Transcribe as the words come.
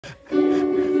I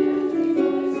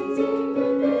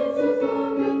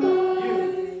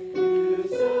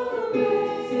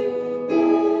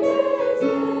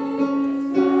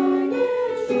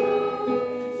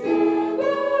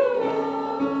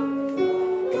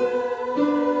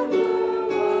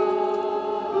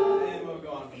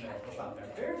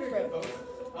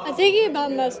think he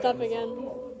about messed up again.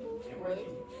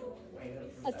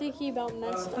 I think he about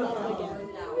messed up again.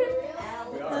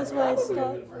 That's why I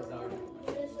stopped.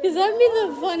 Because that'd be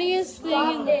the funniest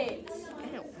thing in the...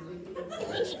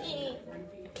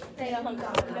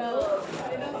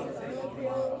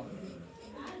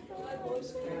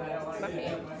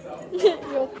 Your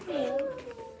hand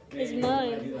is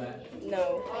mine.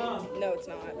 No, it's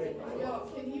not.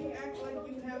 Can you act like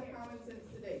you have common sense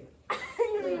today?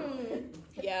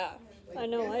 Yeah. I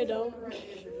know I don't.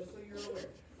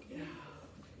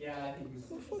 Yeah, I think you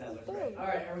said that right.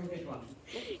 Alright, everyone page one.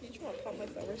 Did you want to pop my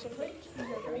thumb or something?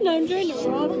 No, I'm trying to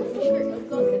rob.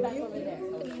 Go sit back over there.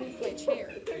 My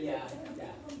chair. Yeah.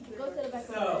 Go sit back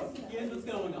over So, here's what's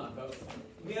going on, folks.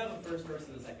 We have a first verse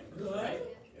and a second verse, right?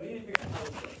 We need to figure out how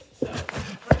this works. So,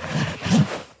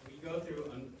 first, we go through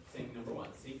saying number one.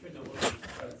 Secret number one.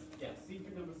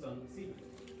 Secret number one. Secret.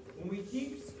 When we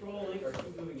keep scrolling or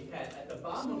keep moving ahead, at the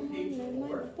bottom of page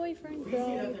 4, Boyfriend we see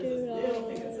that there's this little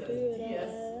thing that says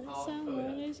DS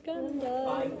someone is gonna by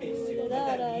die. page 2. What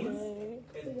that means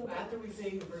is after we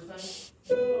sing the first time,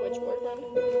 Which boyfriend?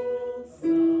 The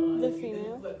we then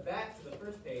female. flip back to the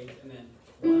first page and then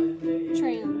one day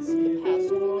Trans.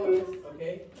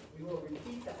 okay? We will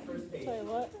repeat that first page. Sorry,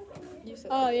 what? You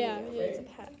said Oh, the yeah, female. yeah. It's a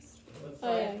pass. Let's Oh,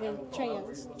 try yeah, it. yeah, I will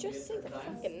trans. follow Just say the first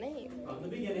time. fucking name. From the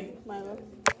beginning, Milo.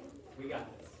 we got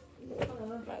this.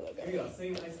 Milo, Here we go.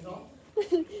 Sing it nice and tall.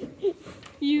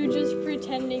 You just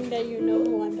pretending that you know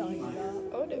who I'm talking about.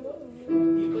 Oh, dude.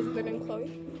 Was it in Chloe?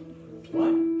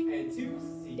 1 and 2.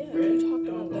 Yeah, Secret. you talked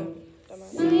about them.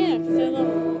 Dumbass. Oh, yeah, because I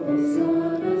love The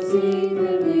son of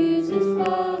secret leaves his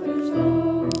father's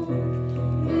home.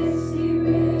 Misty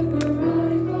river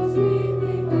ride goes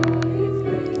sweetly by its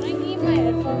grace. Can I eat my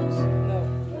headphones? No.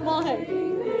 Why?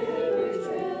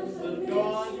 So go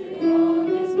on. On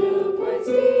his milk white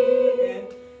steed, And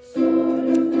sword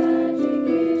of magic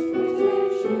gives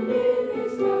protection in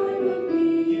his time of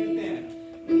need. you then.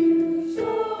 You so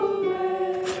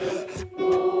rare,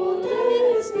 bold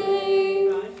his name,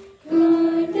 Time.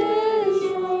 kind and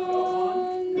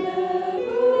strong,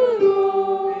 never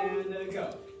wrong, And go.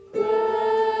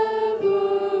 clever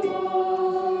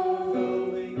one.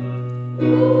 Going on.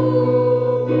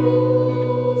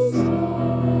 Rules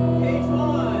side. Page 1.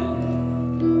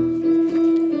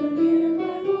 Hear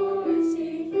my voice,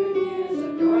 secret ears of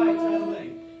Alright, God.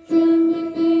 traveling. Trembling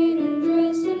maiden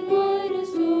dressed in white is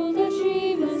told that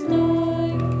she must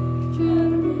die.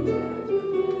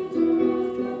 Trembling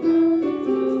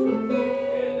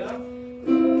And up.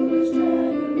 foolish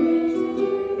dragon waves the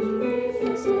tears raise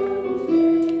the devil's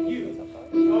gate. You.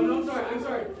 Oh, no, I'm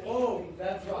sorry. Oh,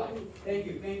 that's right. Thank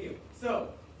you. So,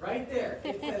 right there,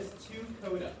 it says to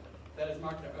coda. That is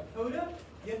marked there. A coda,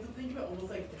 you have to think of it almost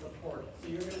like it's a portal. So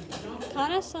you're going to jump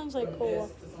Kinda sounds like from cola.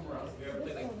 this to somewhere else. Have you ever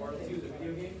played like Portal 2, the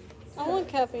video game? I want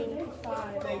caffeine.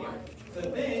 Thank you. So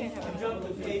then, you jump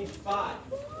to page 5.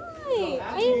 Why?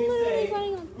 After I am you literally say,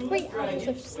 running on "Foolish 3 hours dragon of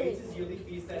waits sleep. his yearly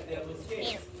feast at Devil's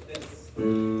Gate." This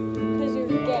Because you're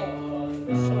gay.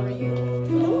 So are you.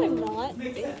 No, I'm not.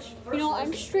 makes sense. You know,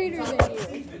 I'm straighter than you.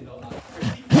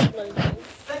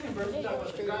 Second verse, we talk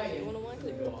about the dragon.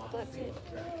 That's it.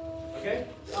 Okay?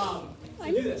 So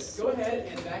do this. Go ahead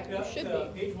and back it up Should to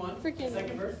be. page 1. Freaking-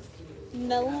 Second verse.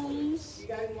 Melons. You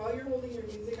guys, while you're holding your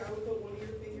music, I would put one of your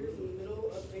fingers in the middle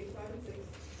of page 5 and 6.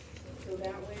 So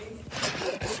that way, you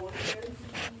have one there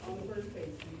on the first page.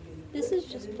 You can This is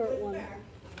just part flip 1. back,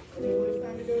 and then when it's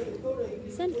time to go to the coda, you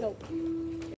can Send flip help.